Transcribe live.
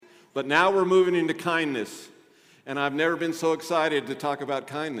But now we're moving into kindness. And I've never been so excited to talk about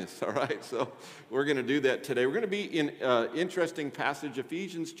kindness, all right? So we're going to do that today. We're going to be in an interesting passage,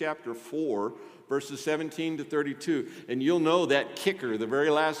 Ephesians chapter 4, verses 17 to 32. And you'll know that kicker, the very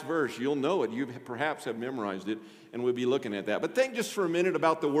last verse. You'll know it. You perhaps have memorized it, and we'll be looking at that. But think just for a minute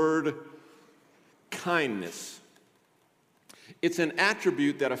about the word kindness. It's an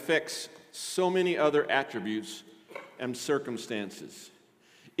attribute that affects so many other attributes and circumstances.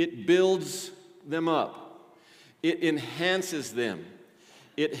 It builds them up. It enhances them.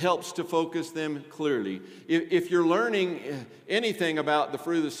 It helps to focus them clearly. If you're learning anything about the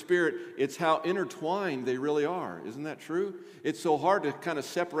fruit of the Spirit, it's how intertwined they really are. Isn't that true? It's so hard to kind of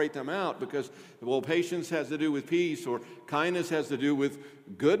separate them out because, well, patience has to do with peace, or kindness has to do with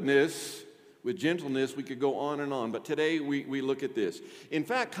goodness, with gentleness. We could go on and on. But today we look at this. In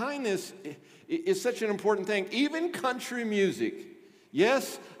fact, kindness is such an important thing. Even country music.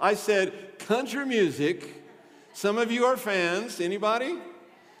 Yes, I said country music. Some of you are fans. Anybody?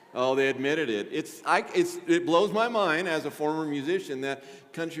 Oh, they admitted it. It blows my mind as a former musician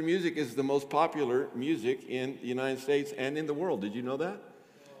that country music is the most popular music in the United States and in the world. Did you know that?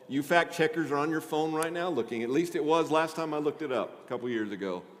 You fact checkers are on your phone right now looking. At least it was last time I looked it up a couple years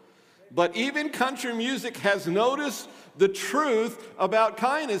ago. But even country music has noticed the truth about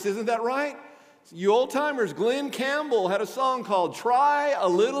kindness. Isn't that right? You old timers, Glenn Campbell had a song called Try a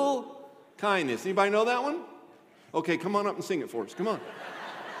Little Kindness. Anybody know that one? Okay, come on up and sing it for us. Come on.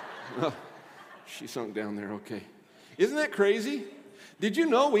 Oh, she sunk down there. Okay. Isn't that crazy? Did you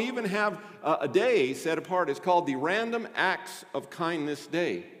know we even have a day set apart? It's called the Random Acts of Kindness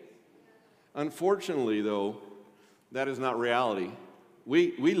Day. Unfortunately, though, that is not reality.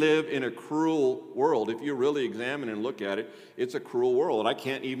 We live in a cruel world. If you really examine and look at it, it's a cruel world. I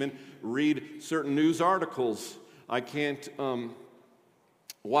can't even read certain news articles. I can't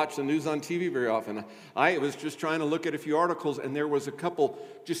watch the news on TV very often. I was just trying to look at a few articles, and there was a couple,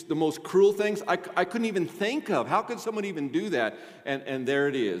 just the most cruel things I couldn't even think of. How could someone even do that? And there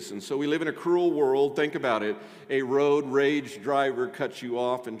it is. And so we live in a cruel world. Think about it. A road rage driver cuts you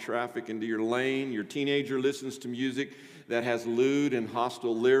off in traffic into your lane. Your teenager listens to music that has lewd and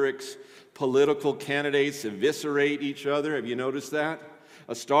hostile lyrics. Political candidates eviscerate each other. Have you noticed that?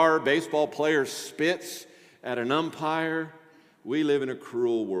 A star baseball player spits at an umpire. We live in a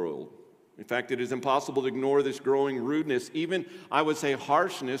cruel world. In fact, it is impossible to ignore this growing rudeness, even, I would say,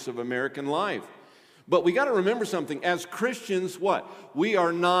 harshness of American life. But we got to remember something. As Christians, what? We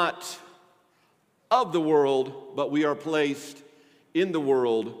are not of the world, but we are placed in the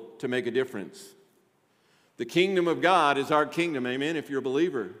world to make a difference. The kingdom of God is our kingdom, amen, if you're a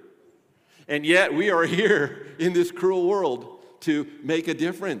believer. And yet we are here in this cruel world to make a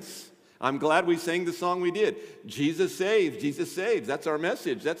difference. I'm glad we sang the song we did. Jesus saves, Jesus saves. That's our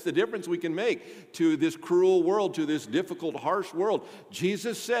message. That's the difference we can make to this cruel world, to this difficult, harsh world.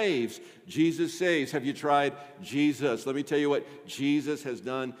 Jesus saves, Jesus saves. Have you tried Jesus? Let me tell you what Jesus has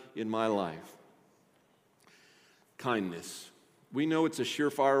done in my life. Kindness. We know it's a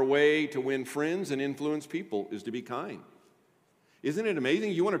surefire way to win friends and influence people is to be kind. Isn't it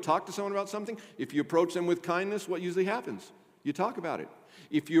amazing? You want to talk to someone about something? If you approach them with kindness, what usually happens? You talk about it.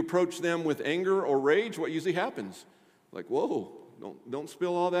 If you approach them with anger or rage, what usually happens? Like, whoa, don't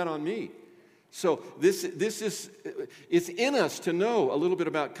spill all that on me. So this is, it's in us to know a little bit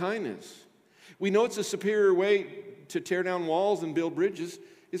about kindness. We know it's a superior way to tear down walls and build bridges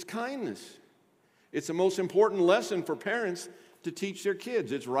is kindness. It's the most important lesson for parents to teach their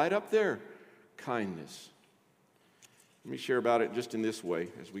kids. It's right up there, kindness. Let me share about it just in this way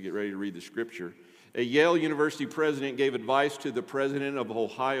as we get ready to read the scripture. A Yale University president gave advice to the president of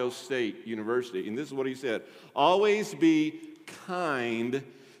Ohio State University, and this is what he said: always be kind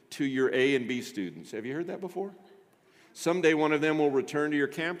to your A and B students. Have you heard that before? Someday one of them will return to your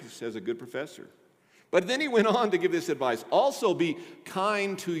campus as a good professor. But then he went on to give this advice: also be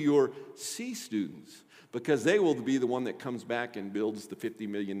kind to your C students, because they will be the one that comes back and builds the $50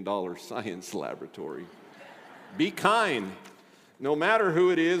 million science laboratory. Be kind. No matter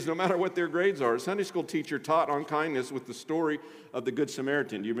who it is, no matter what their grades are. A Sunday school teacher taught on kindness with the story of the Good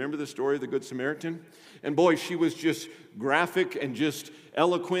Samaritan. Do you remember the story of the Good Samaritan? And boy, she was just graphic and just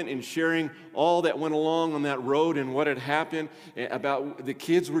eloquent in sharing all that went along on that road and what had happened. About the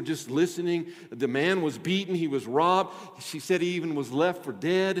kids were just listening. The man was beaten. He was robbed. She said he even was left for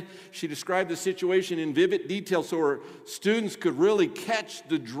dead. She described the situation in vivid detail so her students could really catch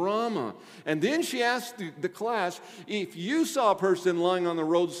the drama. And then she asked the class, if you saw a person lying on the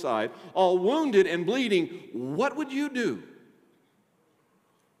roadside, all wounded and bleeding, what would you do?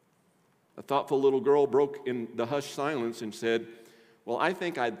 A thoughtful little girl broke in the hushed silence and said, Well, I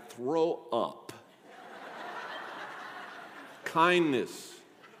think I'd throw up. Kindness.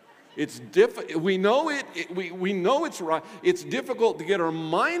 It's we know we know it's right. It's difficult to get our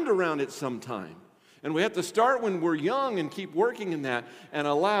mind around it sometime. And we have to start when we're young and keep working in that and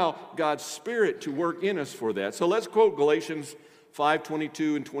allow God's Spirit to work in us for that. So let's quote Galatians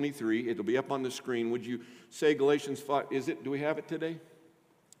 5:22 and 23. It'll be up on the screen. Would you say Galatians 5? Do we have it today?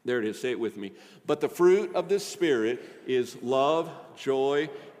 There it is. Say it with me. But the fruit of the Spirit is love, joy,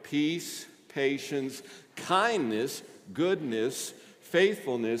 peace, patience, kindness, goodness,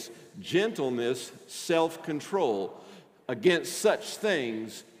 faithfulness, gentleness, self-control. Against such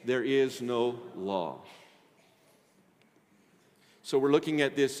things there is no law. So we're looking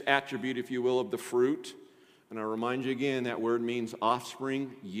at this attribute, if you will, of the fruit. And I remind you again, that word means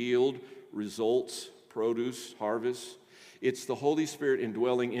offspring, yield, results, produce, harvest. It's the Holy Spirit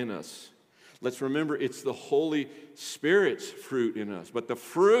indwelling in us. Let's remember, it's the Holy Spirit's fruit in us. But the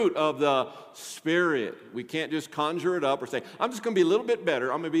fruit of the Spirit, we can't just conjure it up or say, I'm just going to be a little bit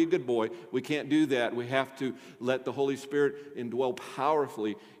better. I'm going to be a good boy. We can't do that. We have to let the Holy Spirit indwell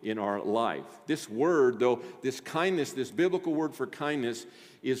powerfully in our life. This word, though, this kindness, this biblical word for kindness,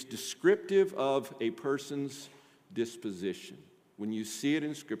 is descriptive of a person's disposition. When you see it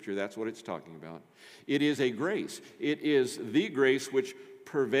in Scripture, that's what it's talking about. It is a grace. It is the grace which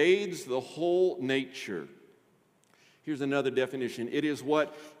pervades the whole nature. Here's another definition. It is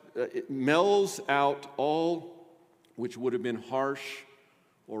what it mellows out all which would have been harsh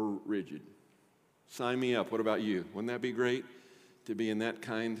or rigid. Sign me up. What about you? Wouldn't that be great to be in that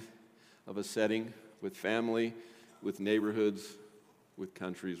kind of a setting with family, with neighborhoods, with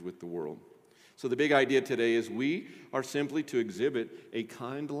countries, with the world? So the big idea today is we are simply to exhibit a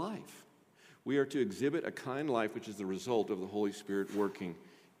kind life. We are to exhibit a kind life, which is the result of the Holy Spirit working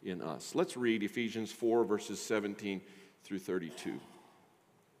in us. Let's read Ephesians 4, verses 17 through 32.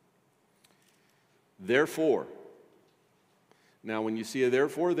 Therefore, now when you see a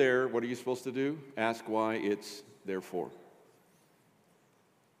therefore there, what are you supposed to do? Ask why it's therefore.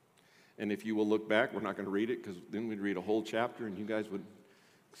 And if you will look back, we're not going to read it because then we'd read a whole chapter and you guys would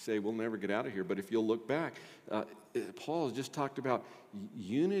say, we'll never get out of here. But if you'll look back, Paul has just talked about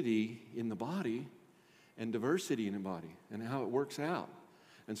unity in the body and diversity in the body and how it works out.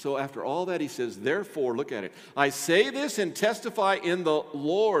 And so after all that, he says, therefore, look at it. I say this and testify in the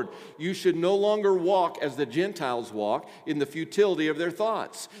Lord. You should no longer walk as the Gentiles walk in the futility of their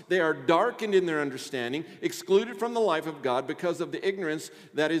thoughts. They are darkened in their understanding, excluded from the life of God because of the ignorance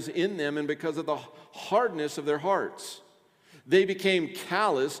that is in them and because of the hardness of their hearts. They became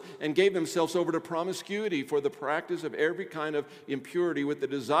callous and gave themselves over to promiscuity for the practice of every kind of impurity with the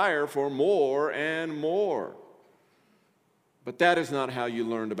desire for more and more. But that is not how you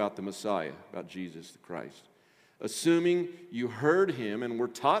learned about the Messiah, about Jesus the Christ. Assuming you heard him and were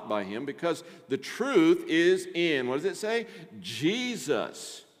taught by him, because the truth is in, what does it say?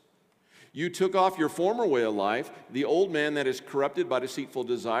 Jesus. You took off your former way of life, the old man that is corrupted by deceitful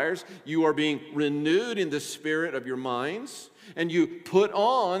desires. You are being renewed in the spirit of your minds, and you put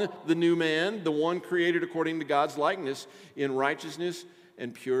on the new man, the one created according to God's likeness, in righteousness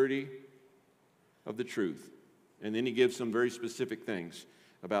and purity of the truth. And then he gives some very specific things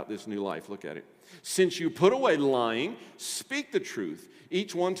about this new life. Look at it. Since you put away lying, speak the truth,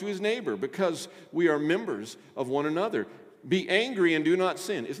 each one to his neighbor, because we are members of one another. Be angry and do not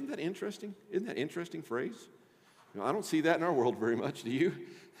sin. Isn't that interesting? Isn't that an interesting phrase? You know, I don't see that in our world very much, do you?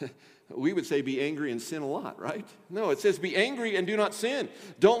 We would say be angry and sin a lot, right? No, it says be angry and do not sin.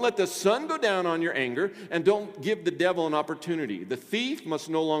 Don't let the sun go down on your anger, and don't give the devil an opportunity. The thief must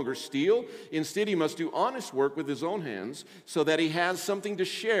no longer steal. Instead, he must do honest work with his own hands so that he has something to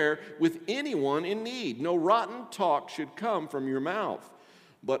share with anyone in need. No rotten talk should come from your mouth,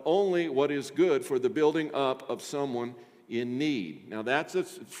 but only what is good for the building up of someone in need. Now that's a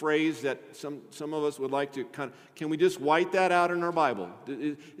phrase that some of us would like to can we just white that out in our Bible?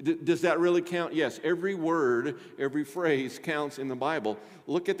 Does that really count? Yes, every word, every phrase counts in the Bible.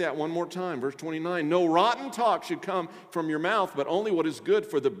 Look at that one more time, verse 29. No rotten talk should come from your mouth, but only what is good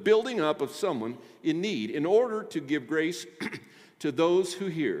for the building up of someone in need, in order to give grace to those who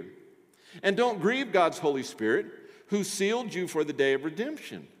hear. And don't grieve God's Holy Spirit, who sealed you for the day of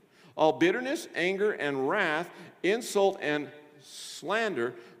redemption. All bitterness, anger, and wrath, insult, and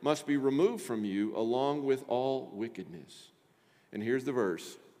slander must be removed from you, along with all wickedness. And here's the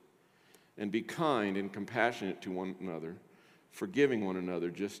verse. And be kind and compassionate to one another, forgiving one another,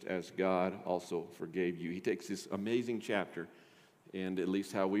 just as God also forgave you. He takes this amazing chapter, and at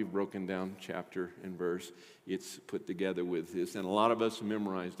least how we've broken down chapter and verse, it's put together with this. And a lot of us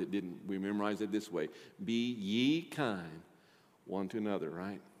memorized it, didn't we? Memorized it this way. Be ye kind one to another,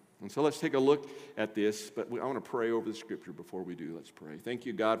 right? And so let's take a look at this, but I want to pray over the scripture before we do. Let's pray. Thank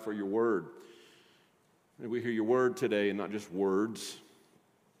you, God, for your word. May we hear your word today and not just words.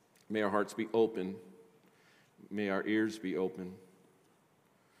 May our hearts be open. May our ears be open.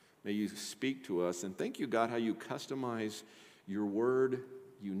 May you speak to us. And thank you, God, how you customize your word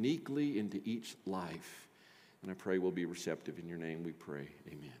uniquely into each life. And I pray we'll be receptive. In your name we pray.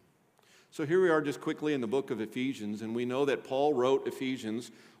 Amen. So here we are just quickly in the book of Ephesians, and we know that Paul wrote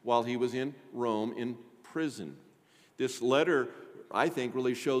Ephesians while he was in Rome in prison. This letter, I think,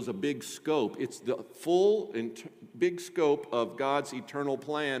 really shows a big scope. It's the full and big scope of God's eternal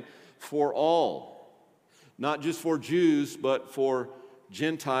plan for all, not just for Jews, but for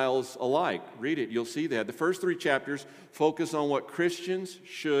Gentiles alike. Read it, you'll see that. The first 3 chapters focus on what Christians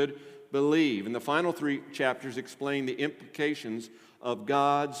should believe, and the final 3 chapters explain the implications of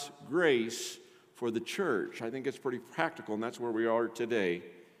God's grace for the church. I think it's pretty practical, and that's where we are today.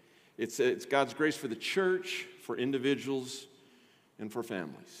 It's God's grace for the church, for individuals, and for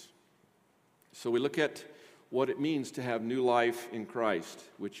families. So we look at what it means to have new life in Christ,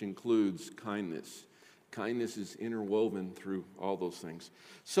 which includes kindness. Kindness is interwoven through all those things.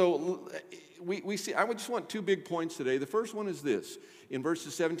 So we see, I just want 2 big points today. The first one is this, in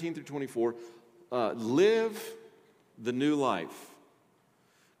verses 17 through 24, live the new life.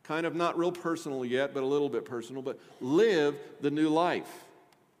 Kind of not real personal yet, but a little bit personal, but live the new life.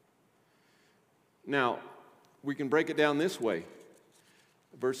 Now, we can break it down this way.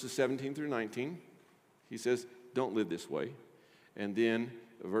 Verses 17 through 19, he says, don't live this way. And then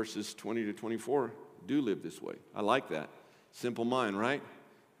verses 20 to 24, do live this way. I like that. Simple mind, right?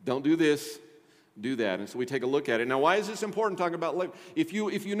 Don't do this, do that. And so we take a look at it. Now, why is this important, talking about life? If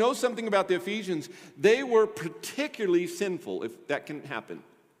you know something about the Ephesians, they were particularly sinful, if that can happen.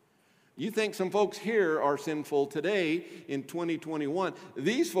 You think some folks here are sinful today in 2021.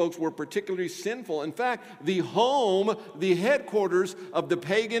 These folks were particularly sinful. In fact, the headquarters of the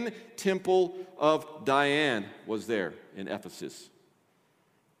pagan temple of Diane was there in Ephesus.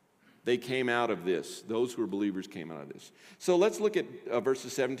 They came out of this. Those who were believers came out of this. So let's look at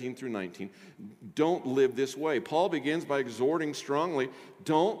verses 17 through 19. Don't live this way. Paul begins by exhorting strongly,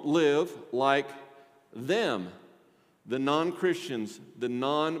 don't live like them. The non-Christians, the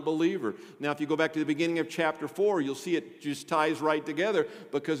non-believer. Now, if you go back to the beginning of chapter 4, you'll see it just ties right together,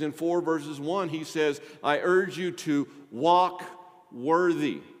 because in 4 verses 1, he says, I urge you to walk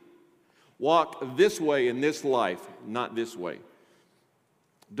worthy. Walk this way in this life, not this way.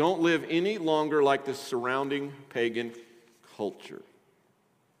 Don't live any longer like the surrounding pagan culture.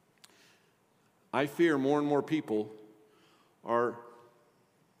 I fear more and more people are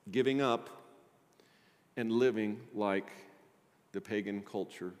giving up and living like the pagan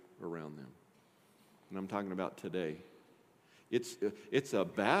culture around them. And I'm talking about today. It's a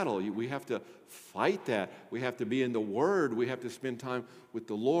battle. We have to fight that. We have to be in the Word. We have to spend time with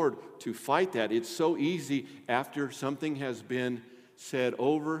the Lord to fight that. It's so easy after something has been said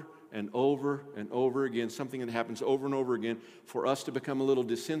over and over and over again, something that happens over and over again, for us to become a little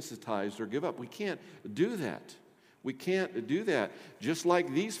desensitized or give up. We can't do that. We can't do that. Just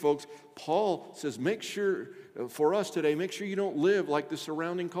like these folks, Paul says, make sure, for us today, make sure you don't live like the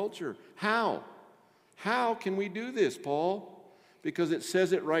surrounding culture. How? How can we do this, Paul? Because it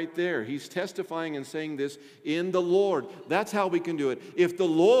says it right there. He's testifying and saying this in the Lord. That's how we can do it. If the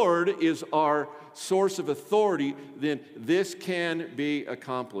Lord is our source of authority, then this can be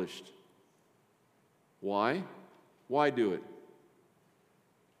accomplished. Why? Why do it?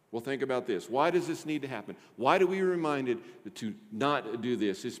 Well, think about this. Why does this need to happen? Why do we be reminded to not do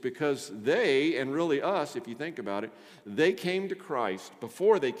this? It's because they, and really us, if you think about it, they came to Christ.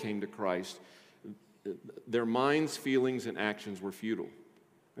 Before they came to Christ, their minds, feelings, and actions were futile.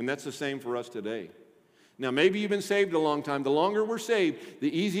 And that's the same for us today. Now, maybe you've been saved a long time. The longer we're saved,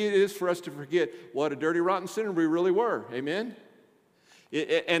 the easier it is for us to forget what a dirty, rotten sinner we really were. Amen?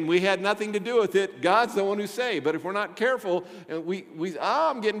 And we had nothing to do with it. God's the one who saved. But if we're not careful,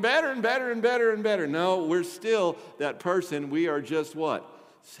 I'm getting better and better and better and better. No, we're still that person. We are just what?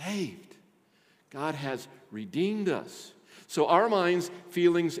 Saved. God has redeemed us. So our minds,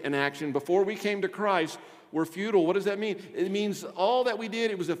 feelings, and action before we came to Christ were futile. What does that mean? It means all that we did,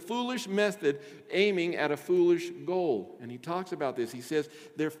 it was a foolish method aiming at a foolish goal. And he talks about this. He says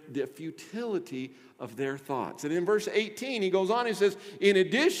the futility of their thoughts. And in verse 18, he goes on, he says, in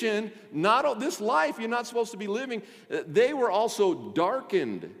addition, not this life you're not supposed to be living, they were also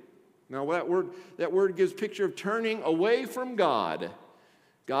darkened. Now that word gives a picture of turning away from God.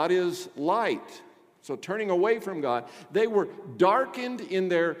 God is light. So turning away from God, they were darkened in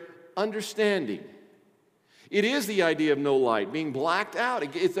their understanding. It is the idea of no light, being blacked out.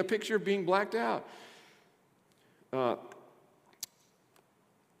 It's a picture of being blacked out.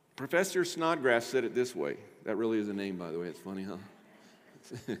 Professor Snodgrass said it this way. That really is a name, by the way. It's funny,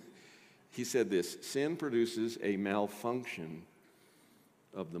 huh? He said this: sin produces a malfunction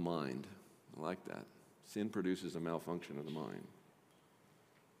of the mind. I like that. Sin produces a malfunction of the mind.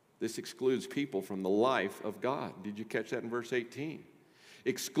 This excludes people from the life of God. Did you catch that in verse 18?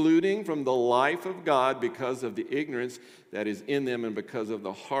 Excluding from the life of God because of the ignorance that is in them and because of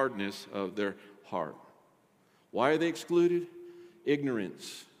the hardness of their heart. Why are they excluded?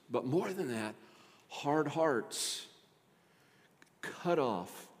 Ignorance. But more than that, hard hearts, cut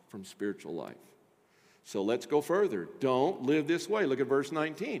off from spiritual life. So let's go further. Don't live this way. Look at verse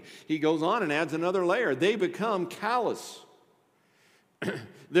 19. He goes on and adds another layer. They become callous.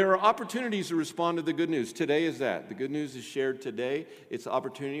 There are opportunities to respond to the good news. Today is that. The good news is shared today. It's an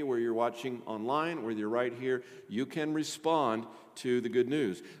opportunity where you're watching online, whether you're right here. You can respond to the good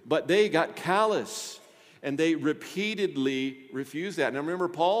news. But they got callous, and they repeatedly refused that. Now remember,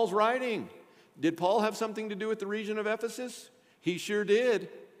 Paul's writing. Did Paul have something to do with the region of Ephesus? He sure did.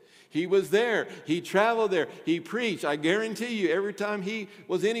 He was there. He traveled there. He preached. I guarantee you, every time he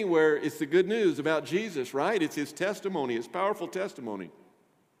was anywhere, it's the good news about Jesus, right? It's his testimony, his powerful testimony.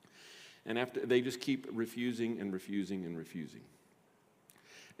 And after they just keep refusing and refusing and refusing.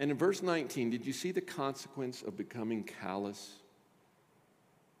 And in verse 19, did you see the consequence of becoming callous?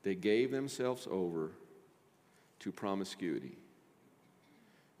 They gave themselves over to promiscuity,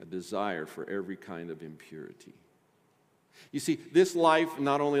 a desire for every kind of impurity. You see, this life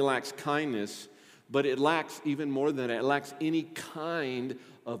not only lacks kindness, but it lacks even more than that. It lacks any kind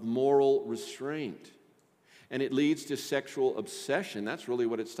of moral restraint. And it leads to sexual obsession. That's really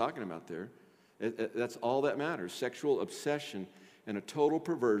what it's talking about there. That's all that matters. Sexual obsession and a total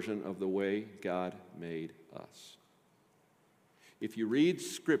perversion of the way God made us. If you read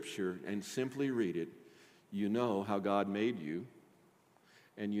Scripture and simply read it, you know how God made you,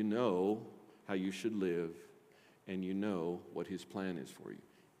 and you know how you should live, and you know what His plan is for you.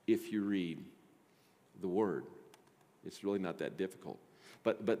 If you read the Word, it's really not that difficult.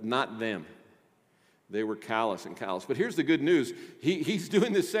 But not them. They were callous and callous. But here's the good news. He's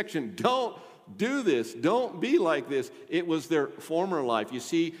doing this section. Don't do this. Don't be like this. It was their former life. You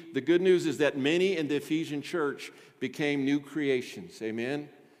see, the good news is that many in the Ephesian church became new creations. Amen?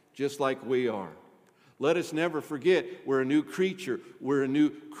 Just like we are. Let us never forget we're a new creature. We're a new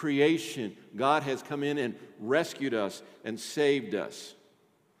creation. God has come in and rescued us and saved us.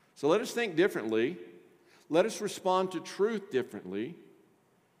 So let us think differently. Let us respond to truth differently.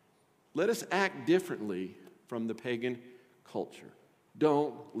 Let us act differently from the pagan culture.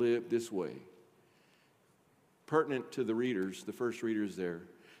 Don't live this way. Pertinent to the readers, the first readers there,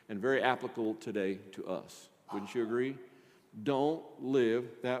 and very applicable today to us. Wouldn't you agree? Don't live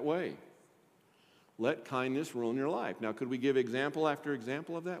that way. Let kindness rule in your life. Now, could we give example after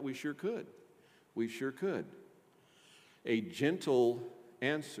example of that? We sure could. We sure could. A gentle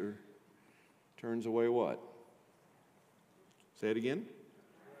answer turns away what? Say it again.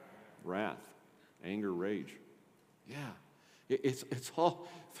 Wrath, anger, rage. Yeah, it's all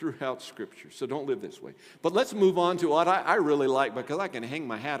throughout Scripture. So don't live this way. But let's move on to what I really like, because I can hang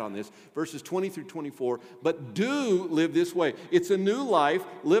my hat on this. Verses 20 through 24. But do live this way. It's a new life.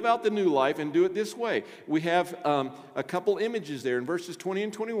 Live out the new life and do it this way. We have a couple images there. In verses 20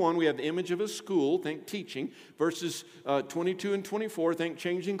 and 21, we have the image of a school. Think teaching. Verses 22 and 24, think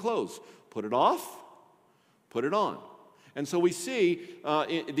changing clothes. Put it off. Put it on. And so we see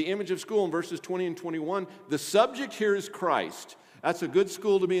the image of school in verses 20 and 21. The subject here is Christ. That's a good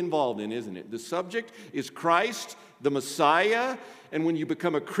school to be involved in, isn't it? The subject is Christ, the Messiah. And when you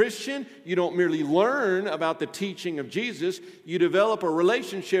become a Christian, you don't merely learn about the teaching of Jesus, you develop a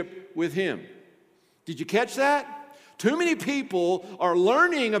relationship with Him. Did you catch that? Too many people are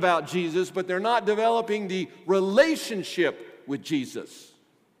learning about Jesus, but they're not developing the relationship with Jesus.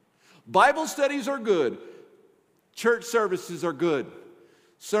 Bible studies are good. Church services are good.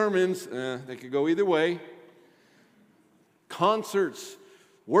 Sermons, they could go either way. Concerts,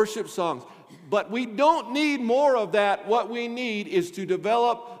 worship songs. But we don't need more of that. What we need is to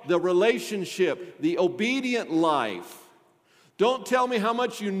develop the relationship, the obedient life. Don't tell me how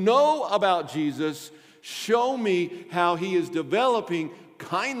much you know about Jesus. Show me how He is developing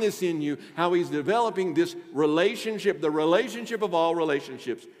kindness in you, how He's developing this relationship, the relationship of all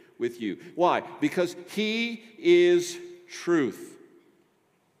relationships with you. Why? Because He is truth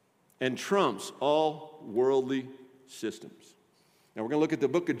and trumps all worldly systems. Now we're going to look at the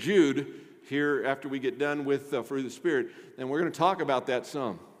book of Jude here after we get done with Fruit of the Spirit, and we're going to talk about that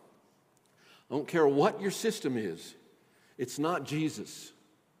some. I don't care what your system is. It's not Jesus.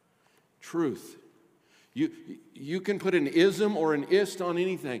 Truth. You can put an ism or an ist on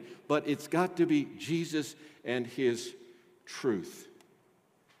anything, but it's got to be Jesus and his truth.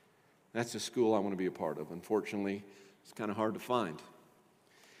 That's the school I want to be a part of. Unfortunately, it's kind of hard to find.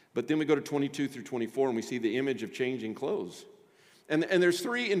 But then we go to 22 through 24, and we see the image of changing clothes. And there's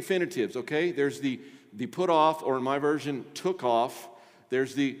three infinitives, okay? There's the put off, or in my version, took off.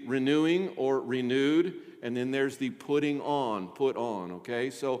 There's the renewing or renewed, and then there's the putting on, put on, okay?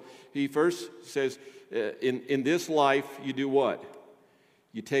 So he first says, in this life, you do what?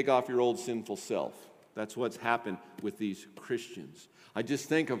 You take off your old sinful self. That's what's happened with these Christians. I just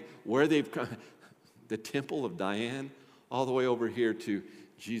think of where they've come, the temple of Diane, all the way over here to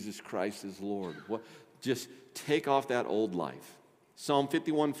Jesus Christ is Lord. Just take off that old life. Psalm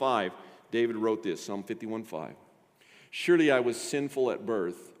 51:5, David wrote this, Psalm 51:5. Surely I was sinful at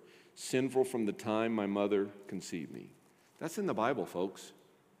birth, sinful from the time my mother conceived me. That's in the Bible, folks.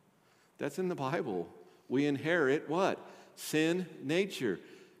 That's in the Bible. We inherit what? Sin nature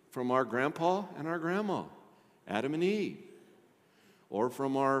from our grandpa and our grandma, Adam and Eve. Or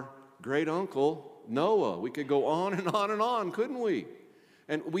from our great uncle, Noah. We could go on and on and on, couldn't we?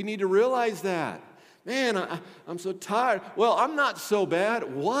 And we need to realize that. Man, I'm so tired. Well, I'm not so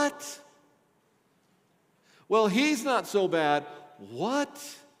bad. What? Well, he's not so bad. What?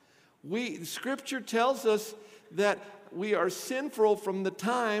 Scripture tells us that we are sinful from the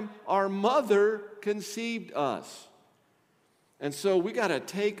time our mother conceived us. And so we got to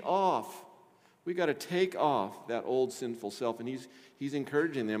take off. We got to take off that old sinful self. And he's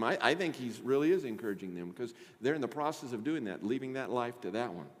encouraging them. I think he really is encouraging them because they're in the process of doing that, leaving that life to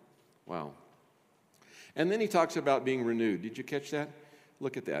that one. Wow. And then he talks about being renewed. Did you catch that?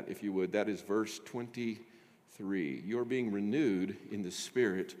 Look at that, if you would. That is verse 23. You're being renewed in the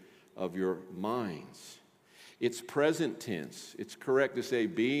spirit of your minds. It's present tense. It's correct to say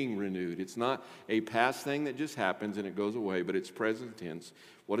being renewed. It's not a past thing that just happens and it goes away, but it's present tense.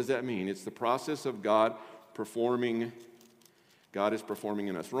 What does that mean? It's the process of God is performing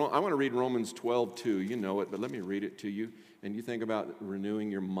in us. I want to read Romans 12:2. You know it, but let me read it to you. And you think about renewing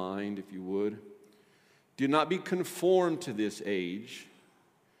your mind, if you would. Do not be conformed to this age,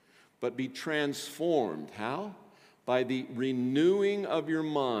 but be transformed. How? By the renewing of your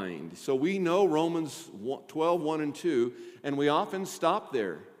mind. So we know Romans 12:1 and 2, and we often stop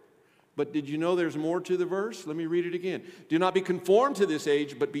there. But did you know there's more to the verse? Let me read it again. Do not be conformed to this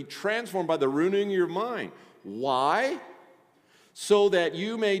age, but be transformed by the renewing of your mind. Why? So that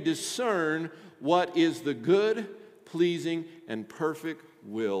you may discern what is the good, pleasing, and perfect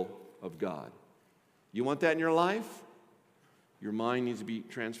will of God. You want that in your life? Your mind needs to be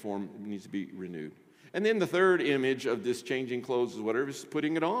transformed, it needs to be renewed. And then the third image of this changing clothes is whatever is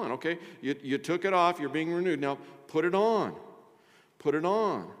putting it on, okay? You took it off, you're being renewed. Now put it on. Put it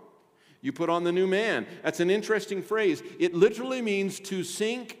on. You put on the new man. That's an interesting phrase. It literally means to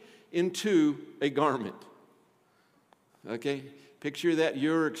sink into a garment. Okay? Picture that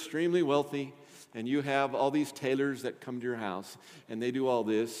you're extremely wealthy and you have all these tailors that come to your house and they do all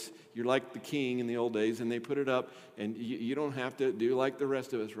this. You're like the king in the old days and they put it up and you don't have to do like the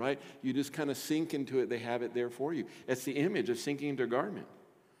rest of us, right? You just kind of sink into it. They have it there for you. That's the image of sinking into a garment.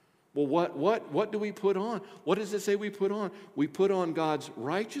 Well, what do we put on? What does it say we put on? We put on God's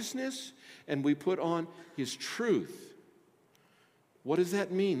righteousness and we put on his truth. What does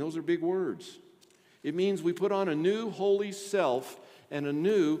that mean? Those are big words. It means we put on a new holy self and a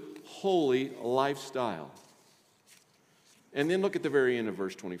new holy lifestyle. And then look at the very end of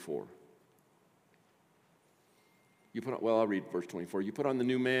verse 24. I'll read verse 24. You put on the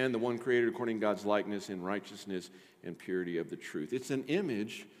new man, the one created according to God's likeness in righteousness and purity of the truth. It's an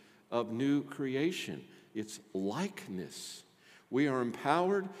image of new creation. It's likeness. We are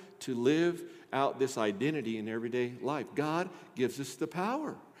empowered to live out this identity in everyday life. God gives us the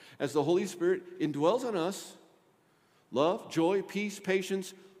power. As the Holy Spirit indwells on us, love, joy, peace,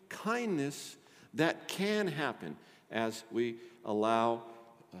 patience, kindness, that can happen as we allow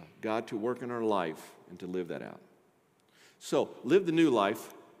God to work in our life and to live that out. So, live the new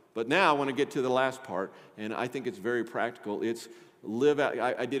life, but now I want to get to the last part, and I think it's very practical. It's live out.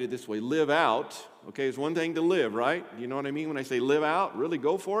 I did it this way. Live out, okay, it's one thing to live, right? You know what I mean when I say live out? Really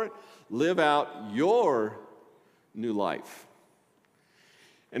go for it. Live out your new life.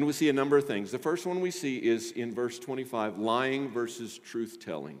 And we see a number of things. The first one we see is in verse 25, lying versus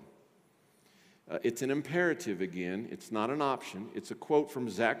truth-telling. It's an imperative again. It's not an option. It's a quote from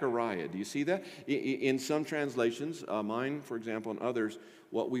Zechariah. Do you see that? In some translations, mine, for example, and others,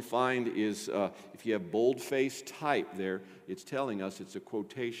 what we find is if you have boldface type there, it's telling us it's a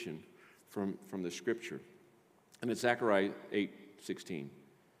quotation from the Scripture. And it's Zechariah 8:16.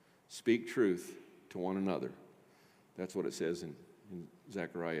 Speak truth to one another. That's what it says in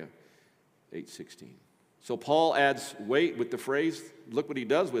Zechariah 8:16. So Paul adds weight with the phrase. Look what he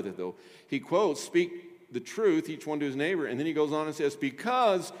does with it, though. He quotes, speak the truth, each one to his neighbor. And then he goes on and says,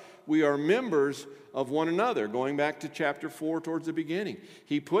 because we are members of one another. Going back to chapter 4 towards the beginning.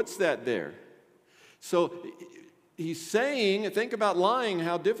 He puts that there. So he's saying, think about lying,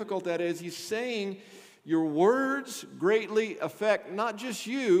 how difficult that is. He's saying your words greatly affect not just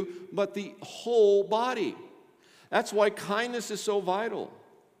you, but the whole body. That's why kindness is so vital.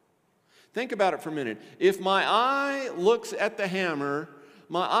 Think about it for a minute. If my eye looks at the hammer,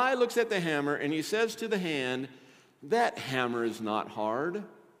 and he says to the hand, that hammer is not hard.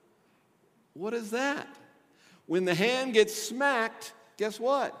 What is that? When the hand gets smacked, guess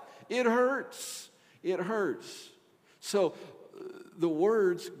what? It hurts. It hurts. So the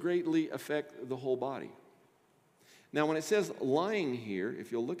words greatly affect the whole body. Now, when it says lying here,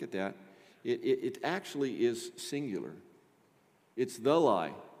 if you'll look at that, it actually is singular. It's the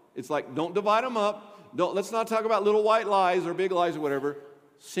lie. It's like, don't divide them up. Let's not talk about little white lies or big lies or whatever.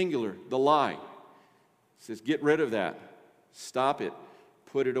 Singular, the lie. It says, get rid of that. Stop it.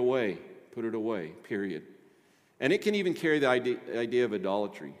 Put it away. Put it away, period. And it can even carry the idea of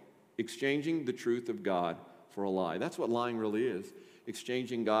idolatry. Exchanging the truth of God for a lie. That's what lying really is.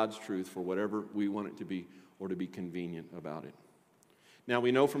 Exchanging God's truth for whatever we want it to be or to be convenient about it. Now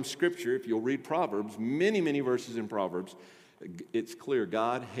we know from Scripture, if you'll read Proverbs, many, many verses in Proverbs, it's clear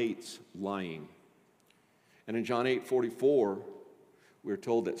God hates lying. And in John 8:44, we're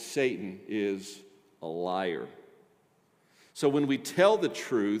told that Satan is a liar. So when we tell the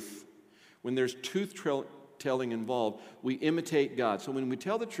truth, when there's truth-telling involved, we imitate God. So when we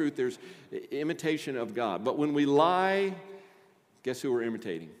tell the truth, there's imitation of God. But when we lie, guess who we're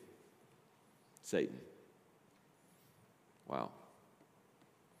imitating? Satan. Wow.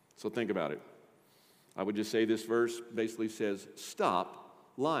 So think about it. I would just say this verse basically says, stop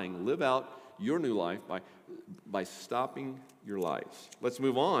lying. Live out your new life by stopping your lies. Let's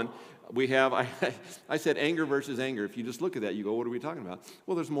move on. We have, I said anger versus anger. If you just look at that, you go, what are we talking about?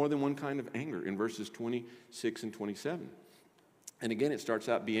 Well, there's more than one kind of anger in verses 26 and 27. And again, it starts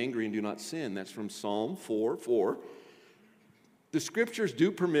out, be angry and do not sin. That's from Psalm 4:4. The Scriptures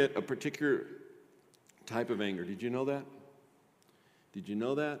do permit a particular type of anger. Did you know that? Did you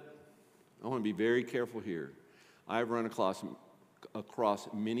know that? I want to be very careful here. I've run across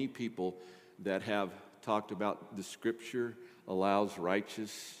many people that have talked about the Scripture allows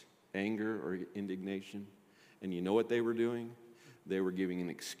righteous anger or indignation. And you know what they were doing? They were giving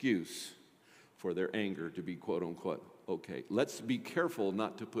an excuse for their anger to be quote unquote okay. Let's be careful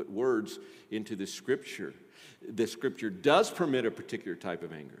not to put words into the Scripture. The Scripture does permit a particular type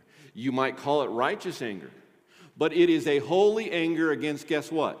of anger. You might call it righteous anger, but it is a holy anger against,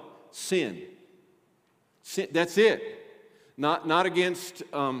 guess what? Sin. That's it. Not against,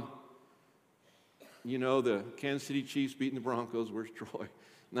 the Kansas City Chiefs beating the Broncos. Where's Troy?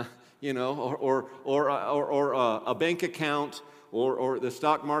 Or a bank account, or the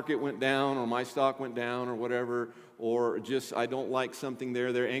stock market went down, or my stock went down, or whatever, or just I don't like something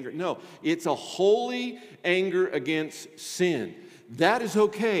there. They're angry. No, it's a holy anger against sin. That is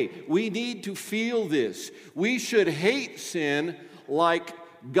okay. We need to feel this. We should hate sin like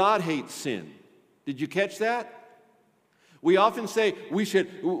God hates sin. Did you catch that? We often say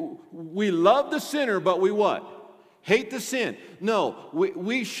we love the sinner, but we what? Hate the sin. No,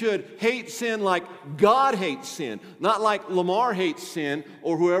 we should hate sin like God hates sin, not like Lamar hates sin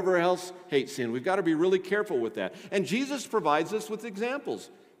or whoever else hates sin. We've got to be really careful with that. And Jesus provides us with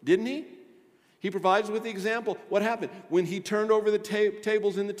examples, didn't he? He provides with the example. What happened when he turned over the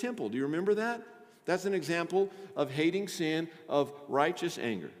tables in the temple? Do you remember that? That's an example of hating sin, of righteous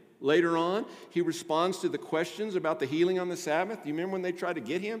anger. Later on, he responds to the questions about the healing on the Sabbath. Do you remember when they tried to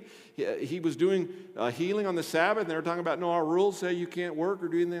get him? He was doing healing on the Sabbath, and they were talking about, no, our rules say you can't work or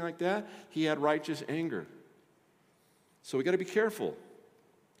do anything like that. He had righteous anger. So we got to be careful.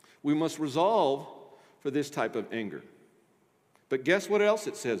 We must resolve for this type of anger. But guess what else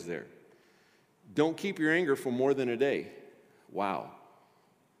it says there? Don't keep your anger for more than a day. Wow.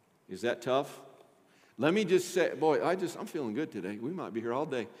 Is that tough? Let me just say, boy, I'm feeling good today. We might be here all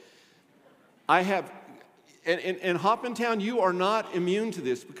day. In Hoppentown, you are not immune to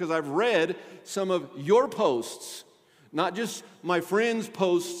this because I've read some of your posts, not just my friends'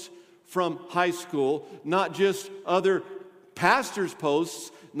 posts from high school, not just other pastors'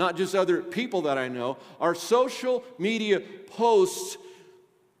 posts, not just other people that I know. Our social media posts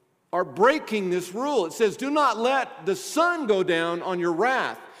are breaking this rule. It says, do not let the sun go down on your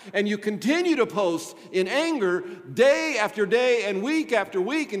wrath. and you continue to post in anger day after day and week after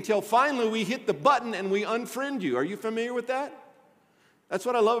week until finally we hit the button and we unfriend you. Are you familiar with that? That's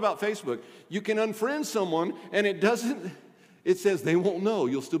what I love about Facebook. You can unfriend someone and it says they won't know,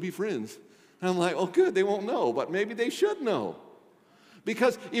 you'll still be friends. And I'm like, oh good, they won't know, but maybe they should know.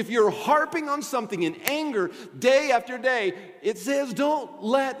 Because if you're harping on something in anger day after day, it says don't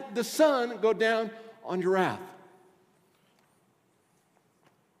let the sun go down on your wrath.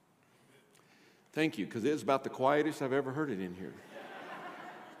 Thank you, because it's about the quietest I've ever heard it in here.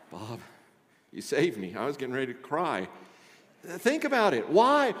 Bob, you saved me. I was getting ready to cry. Think about it.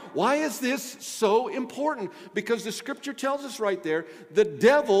 Why? Why is this so important? Because the scripture tells us right there, the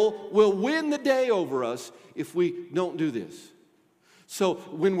devil will win the day over us if we don't do this. So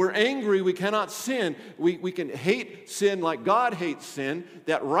when we're angry, we cannot sin. We can hate sin like God hates sin,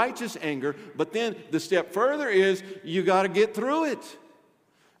 that righteous anger. But then the step further is you got to get through it.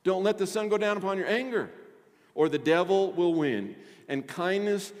 Don't let the sun go down upon your anger, or the devil will win. And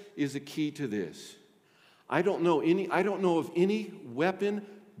kindness is the key to this. I don't know of any weapon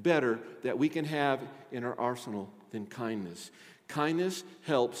better that we can have in our arsenal than kindness. Kindness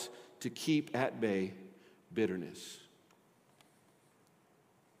helps to keep at bay bitterness.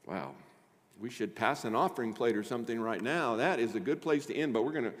 Wow, we should pass an offering plate or something right now. That is a good place to end, but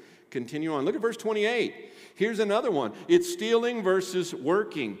we're going to continue on. Look at verse 28. Here's another one. It's stealing versus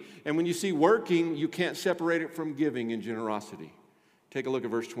working. And when you see working, you can't separate it from giving and generosity. Take a look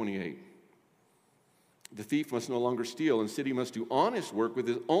at verse 28. The thief must no longer steal. Instead, he must do honest work with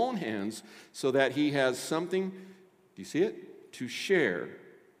his own hands so that he has something, do you see it? To share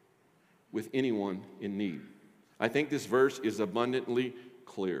with anyone in need. I think this verse is abundantly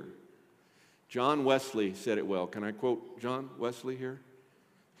clear. John Wesley said it well. Can I quote John Wesley here?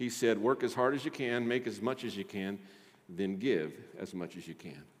 He said, work as hard as you can, make as much as you can, then give as much as you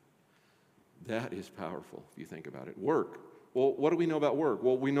can. That is powerful if you think about it. Work. Well, what do we know about work?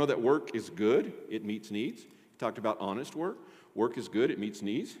 Well, we know that work is good. It meets needs. He talked about honest work. Work is good. It meets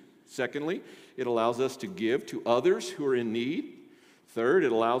needs. Secondly, it allows us to give to others who are in need. Third,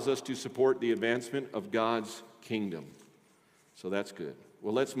 it allows us to support the advancement of God's kingdom. So that's good.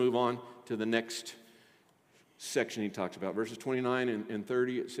 Well, let's move on to the next section he talks about. Verses 29 and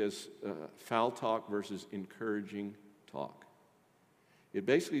 30, it says foul talk versus encouraging talk. It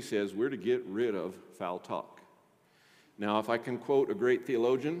basically says we're to get rid of foul talk. Now, if I can quote a great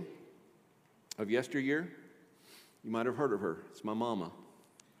theologian of yesteryear, you might have heard of her. It's my mama.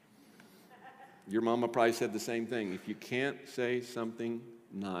 Your mama probably said the same thing. If you can't say something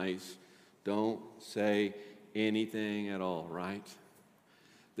nice, don't say anything at all, right?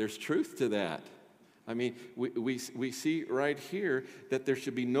 There's truth to that. I mean, we see right here that there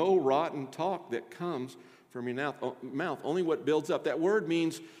should be no rotten talk that comes from your mouth. Only what builds up. That word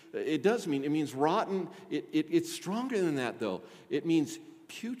means, it means rotten. It's stronger than that, though. It means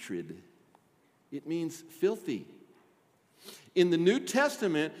putrid. It means filthy. In the New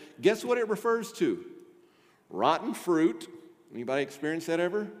Testament, guess what it refers to? Rotten fruit. Anybody experienced that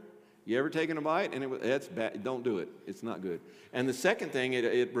ever? You ever taken a bite and it's bad? Don't do it. It's not good. And the second thing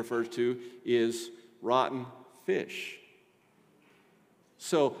it refers to is rotten fish.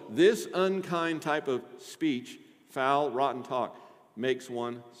 So this unkind type of speech, foul, rotten talk, makes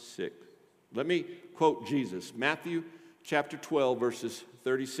one sick. Let me quote Jesus. Matthew chapter 12, verses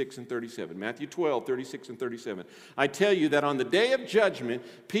 36 and 37. Matthew 12, 36 and 37. I tell you that on the day of judgment,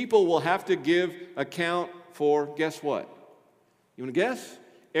 people will have to give account for, guess what? You want to guess?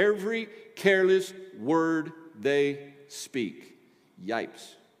 Every careless word they speak.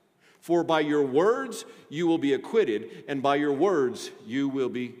 Yipes. For by your words you will be acquitted, and by your words you will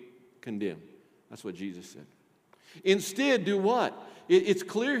be condemned. That's what Jesus said. Instead, do what? It's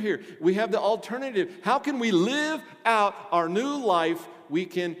clear here. We have the alternative. How can we live out our new life? We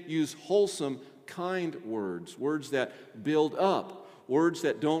can use wholesome, kind words, words that build up, words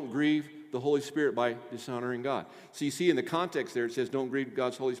that don't grieve the Holy Spirit by dishonoring God. So you see in the context there, it says don't grieve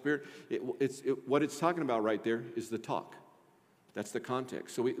God's Holy Spirit. What it's talking about right there is the talk. That's the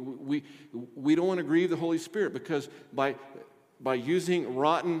context. So we don't want to grieve the Holy Spirit because by using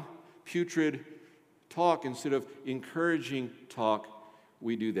rotten, putrid talk instead of encouraging talk,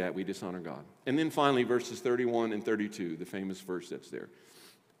 we do that. We dishonor God. And then finally, verses 31 and 32, the famous verse that's there.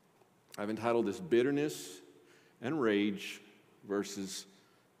 I've entitled this Bitterness and Rage versus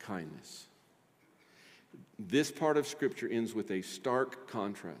Kindness. This part of Scripture ends with a stark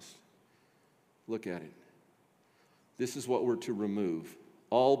contrast. Look at it. This is what we're to remove.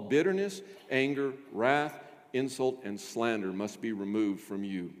 All bitterness, anger, wrath, insult, and slander must be removed from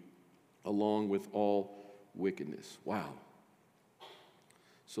you, along with all wickedness. Wow.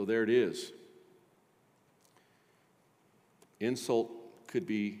 So there it is. Insult could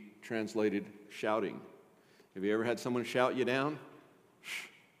be translated shouting. Have you ever had someone shout you down?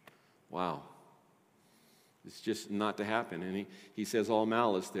 Wow. It's just not to happen. And he says all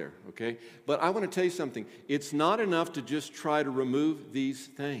malice there, okay? But I want to tell you something. It's not enough to just try to remove these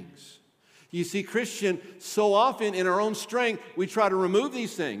things. You see, Christian, so often in our own strength, we try to remove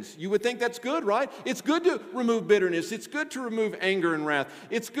these things. You would think that's good, right? It's good to remove bitterness. It's good to remove anger and wrath.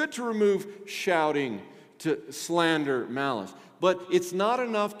 It's good to remove shouting, to slander, malice. But it's not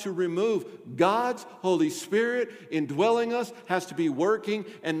enough to remove. God's Holy Spirit indwelling us has to be working,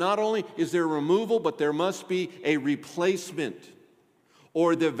 and not only is there removal, but there must be a replacement.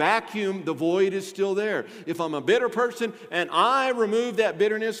 Or the vacuum, the void is still there. If I'm a bitter person and I remove that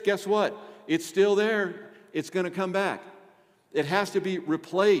bitterness, guess what? It's still there. It's going to come back. It has to be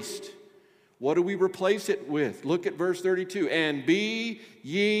replaced. What do we replace it with? Look at verse 32. And be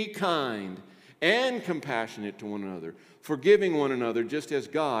ye kind and compassionate to one another, forgiving one another, just as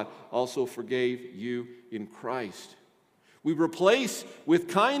God also forgave you in Christ. We replace with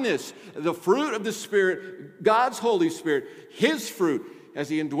kindness the fruit of the Spirit, God's Holy Spirit, His fruit, as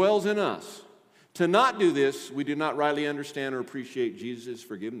He indwells in us. To not do this, we do not rightly understand or appreciate Jesus'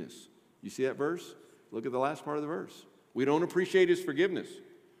 forgiveness. You see that verse? Look at the last part of the verse. We don't appreciate His forgiveness.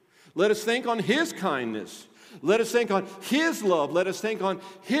 Let us think on His kindness. Let us think on His love. Let us think on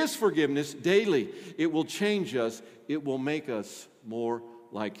His forgiveness daily. It will change us. It will make us more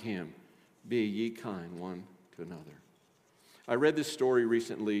like Him. Be ye kind one to another. I read this story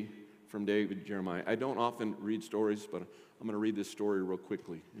recently from David Jeremiah. I don't often read stories, but I'm going to read this story real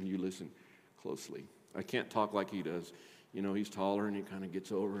quickly, and you listen closely. I can't talk like he does. You know, he's taller, and he kind of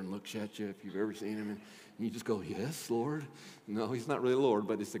gets over and looks at you, if you've ever seen him, and you just go, yes, Lord. No, he's not really Lord,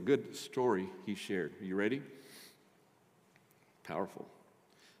 but it's a good story he shared. Are you ready? Powerful.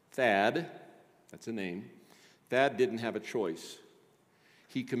 Thad, that's a name. Thad didn't have a choice.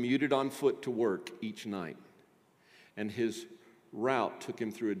 He commuted on foot to work each night, and his route took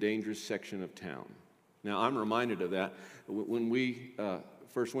him through a dangerous section of town. Now, I'm reminded of that. When we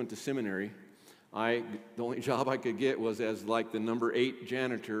first went to seminary, the only job I could get was as like the number 8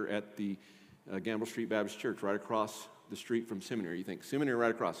 janitor at the Gamble Street Baptist Church, right across the street from seminary. You think, seminary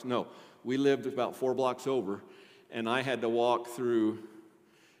right across? No, we lived about 4 blocks over, and I had to walk through,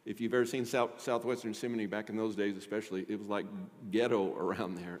 if you've ever seen Southwestern Seminary back in those days especially, it was like ghetto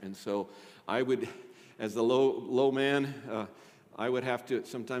around there. And so I would, as the low man, I would have to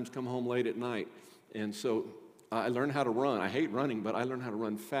sometimes come home late at night. And so I learned how to run. I hate running, but I learned how to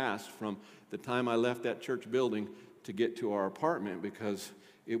run fast from the time I left that church building to get to our apartment, because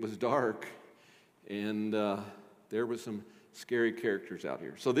it was dark and there was some scary characters out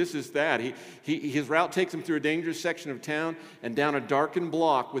here. So this is Thad. His route takes him through a dangerous section of town and down a darkened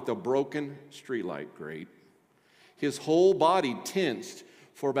block with a broken streetlight. Great. His whole body tensed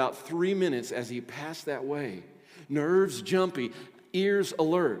for about 3 minutes as he passed that way. Nerves jumpy, ears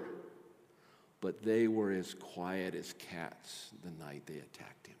alert. But they were as quiet as cats the night they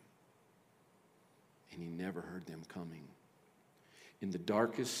attacked him. And he never heard them coming. In the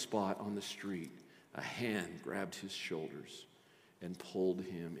darkest spot on the street, a hand grabbed his shoulders and pulled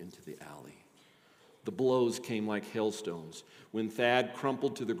him into the alley. The blows came like hailstones. When Thad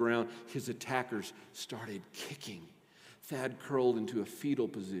crumpled to the ground, his attackers started kicking. Thad curled into a fetal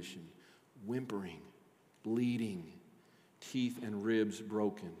position, whimpering, bleeding, teeth and ribs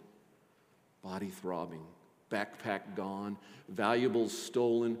broken. Body throbbing, backpack gone, valuables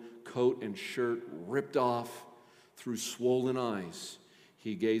stolen, coat and shirt ripped off. Through swollen eyes,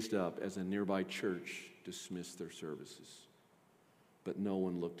 he gazed up as a nearby church dismissed their services. But no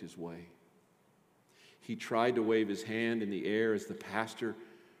one looked his way. He tried to wave his hand in the air as the pastor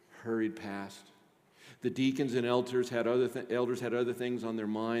hurried past. The deacons and elders had other things on their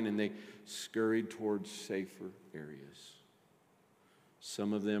mind, and they scurried towards safer areas.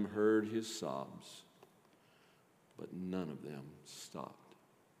 Some of them heard his sobs, but none of them stopped.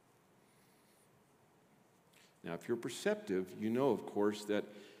 Now, if you're perceptive, you know, of course, that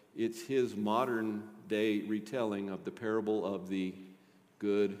it's his modern day retelling of the parable of the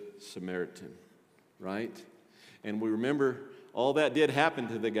Good Samaritan, right? And we remember all that did happen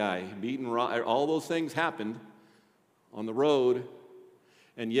to the guy. Beaten, all those things happened on the road.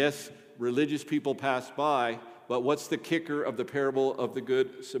 And yes, religious people passed by. But what's the kicker of the parable of the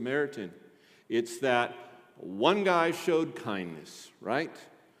Good Samaritan? It's that one guy showed kindness, right?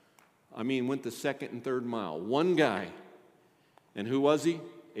 I mean, went the second and third mile. One guy. And who was he?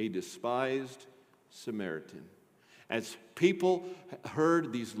 A despised Samaritan. As people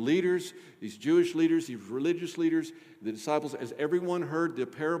heard, these leaders, these Jewish leaders, these religious leaders, the disciples, as everyone heard the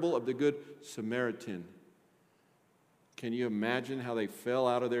parable of the Good Samaritan, can you imagine how they fell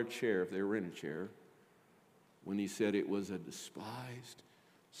out of their chair, if they were in a chair, when he said it was a despised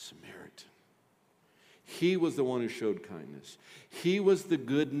Samaritan? He was the one who showed kindness. He was the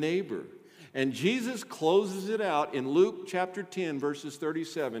good neighbor. And Jesus closes it out in Luke chapter 10, verses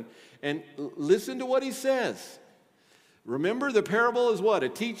 37. And listen to what he says. Remember, the parable is what? A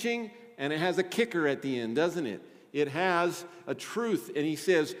teaching, and it has a kicker at the end, doesn't it? It has a truth. And he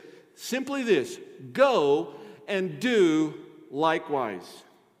says simply this: go and do likewise.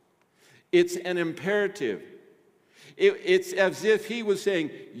 It's an imperative. It's as if he was saying,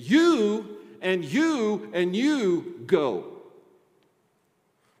 you and you and you go.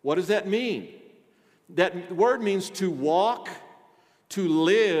 What does that mean? That word means to walk, to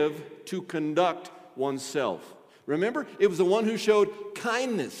live, to conduct oneself. Remember, it was the one who showed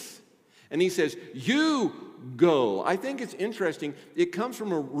kindness. And he says, you go. I think it's interesting. It comes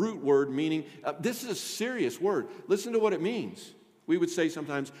from a root word meaning, this is a serious word. Listen to what it means. We would say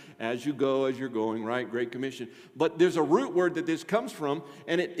sometimes, as you go, as you're going, right? Great Commission. But there's a root word that this comes from,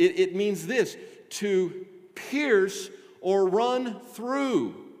 and it means this: to pierce or run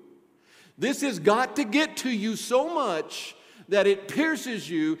through. This has got to get to you so much that it pierces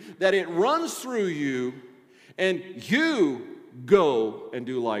you, that it runs through you, and you go and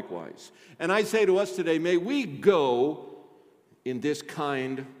do likewise. And I say to us today, may we go in this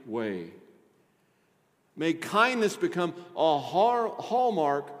kind way. May kindness become a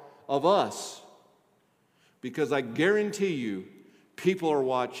hallmark of us, because I guarantee you, people are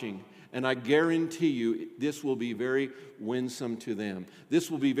watching, and I guarantee you this will be very winsome to them.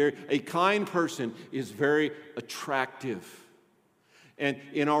 This will be a kind person is very attractive. And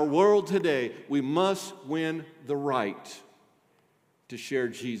in our world today, we must win the right to share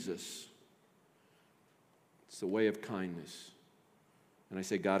Jesus. It's the way of kindness. And I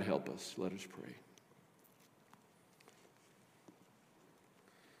say, God help us. Let us pray.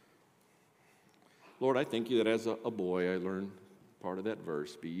 Lord, I thank you that as a boy I learned part of that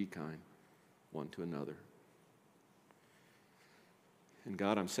verse, be ye kind one to another. And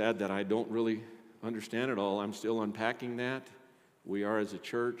God, I'm sad that I don't really understand it all. I'm still unpacking that. We are as a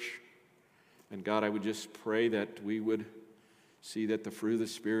church. And God, I would just pray that we would see that the fruit of the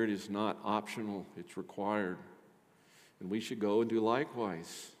Spirit is not optional, it's required. And we should go and do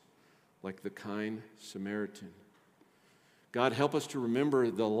likewise, like the kind Samaritan. God, help us to remember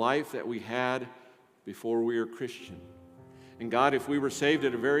the life that we had before we were Christian. And God, if we were saved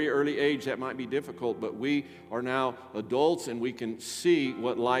at a very early age, that might be difficult, but we are now adults and we can see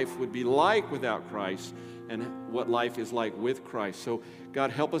what life would be like without Christ and what life is like with Christ. So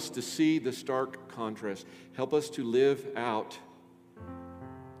God, help us to see the stark contrast. Help us to live out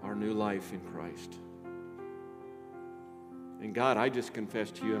our new life in Christ. And God, I just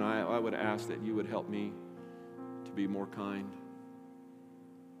confess to you, and I would ask that you would help me to be more kind.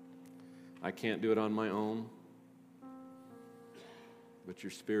 I can't do it on my own, but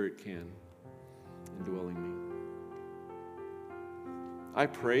your Spirit can, indwelling me. I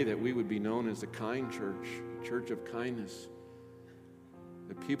pray that we would be known as a kind church, a church of kindness,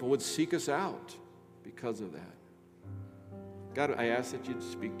 that people would seek us out because of that. God, I ask that you'd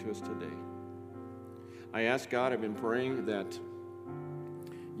speak to us today. I ask, God, I've been praying that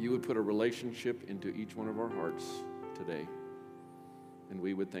you would put a relationship into each one of our hearts today, and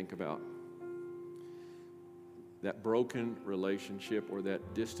we would think about that broken relationship or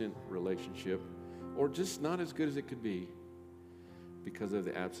that distant relationship, or just not as good as it could be because of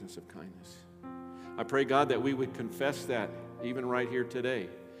the absence of kindness. I pray, God, that we would confess that even right here today.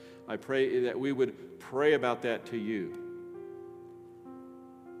 I pray that we would pray about that to you.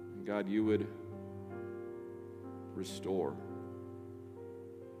 And God, you would restore.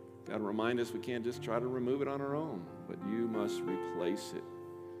 God, remind us we can't just try to remove it on our own, but you must replace it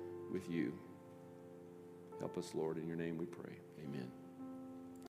with you. Help us, Lord. In your name we pray.